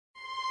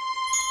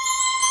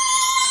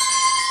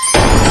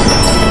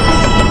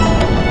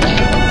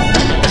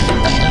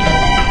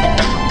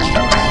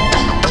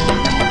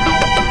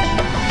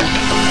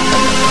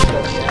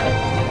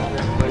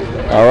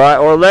right,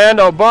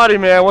 Orlando, buddy,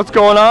 man, what's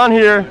going on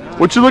here?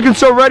 What you looking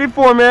so ready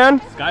for, man?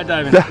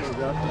 Skydiving.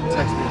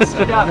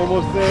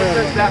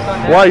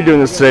 Why are you doing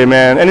this today,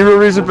 man? Any real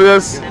reason for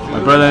this? My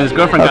brother and his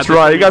girlfriend. That's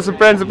right. You got some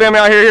friends and family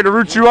out here to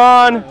root you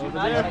on.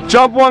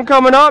 Jump one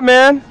coming up,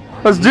 man.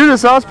 Let's do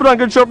this. Let's put on a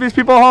good show for these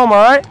people at home,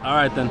 all right? All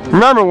right, then.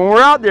 Remember, when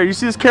we're out there, you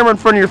see this camera in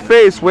front of your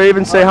face, wave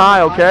and say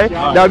hi, okay?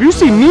 Now, if you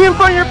see me in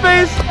front of your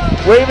face,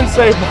 wave and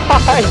say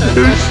hi.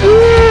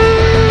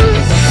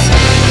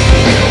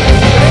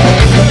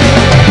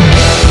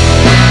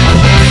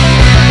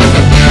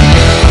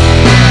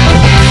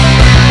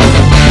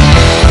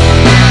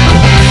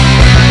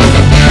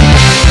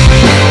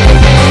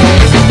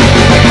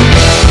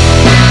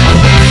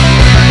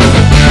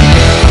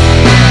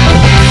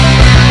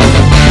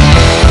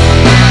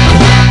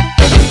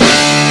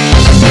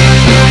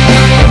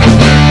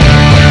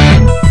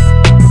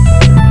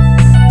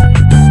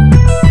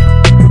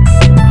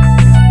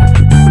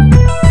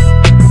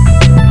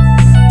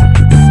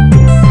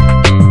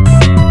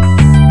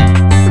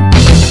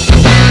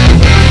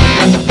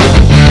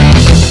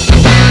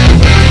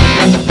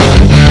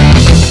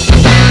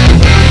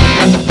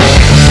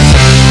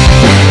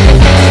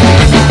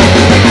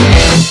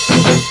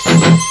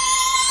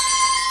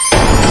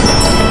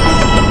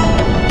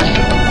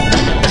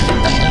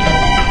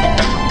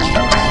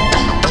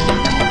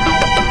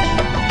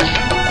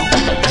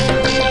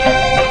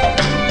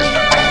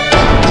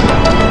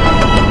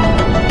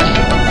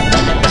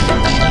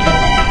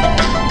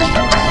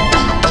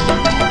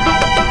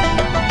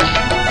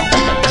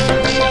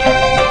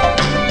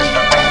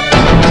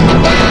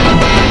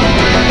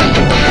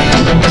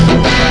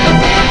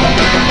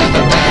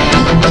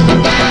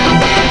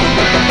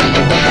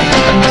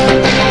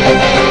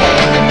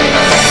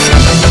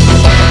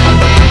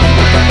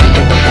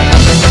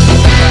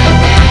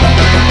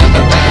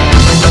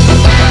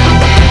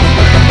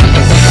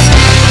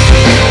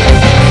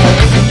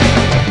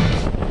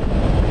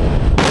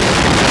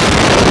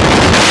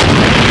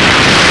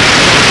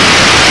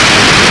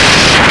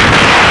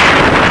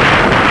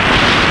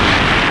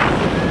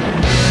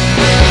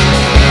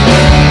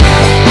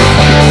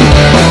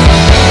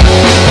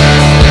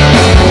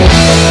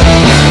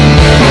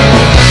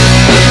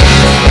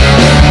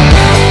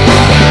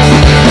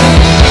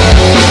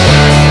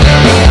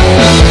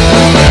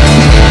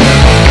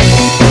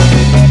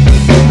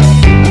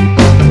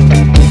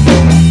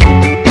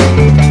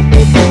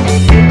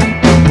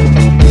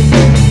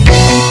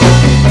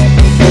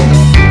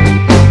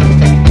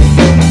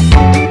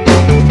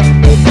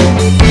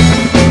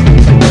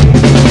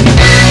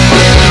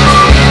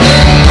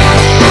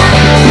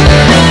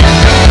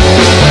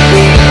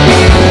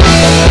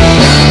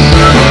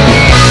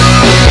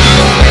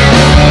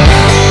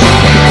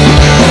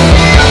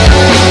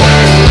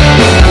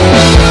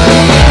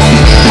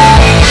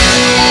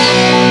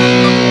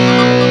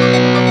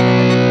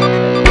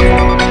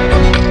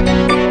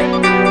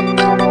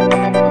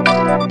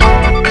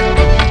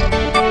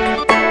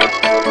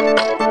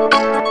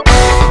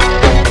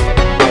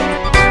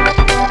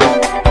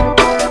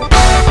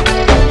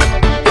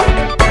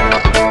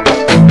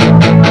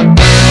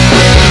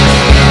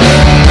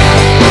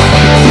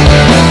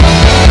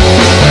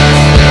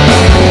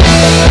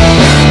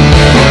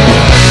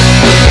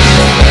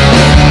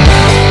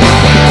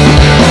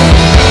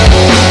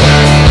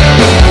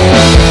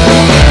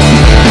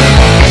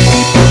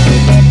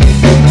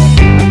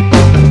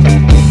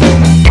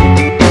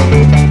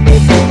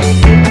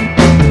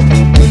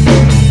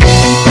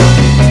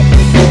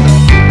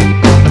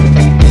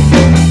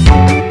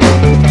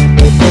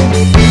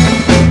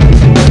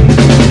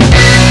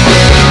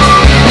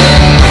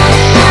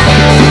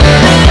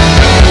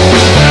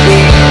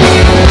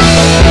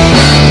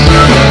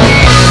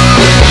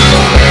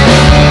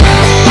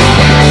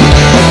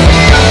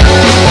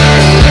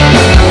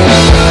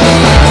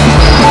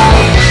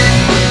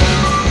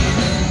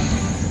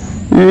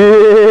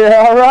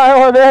 Yeah, all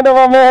right, Orlando,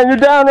 my man, you're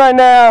down right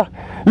now.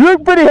 You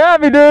look pretty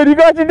happy, dude. You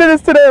thought you did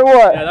this today or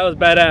what? Yeah, that was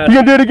badass. You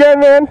gonna do it again,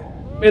 man?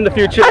 In the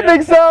future. I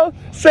think so.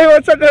 Say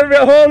what's up to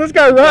everybody at home. This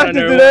guy rocked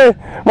it today.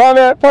 My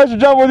man, pleasure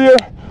jumping with you.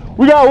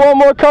 We got one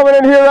more coming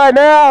in here right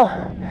now.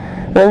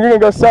 And you're gonna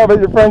go celebrate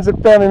your friends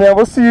and family, man.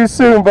 We'll see you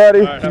soon,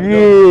 buddy. All right,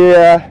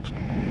 yeah.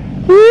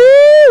 Woo!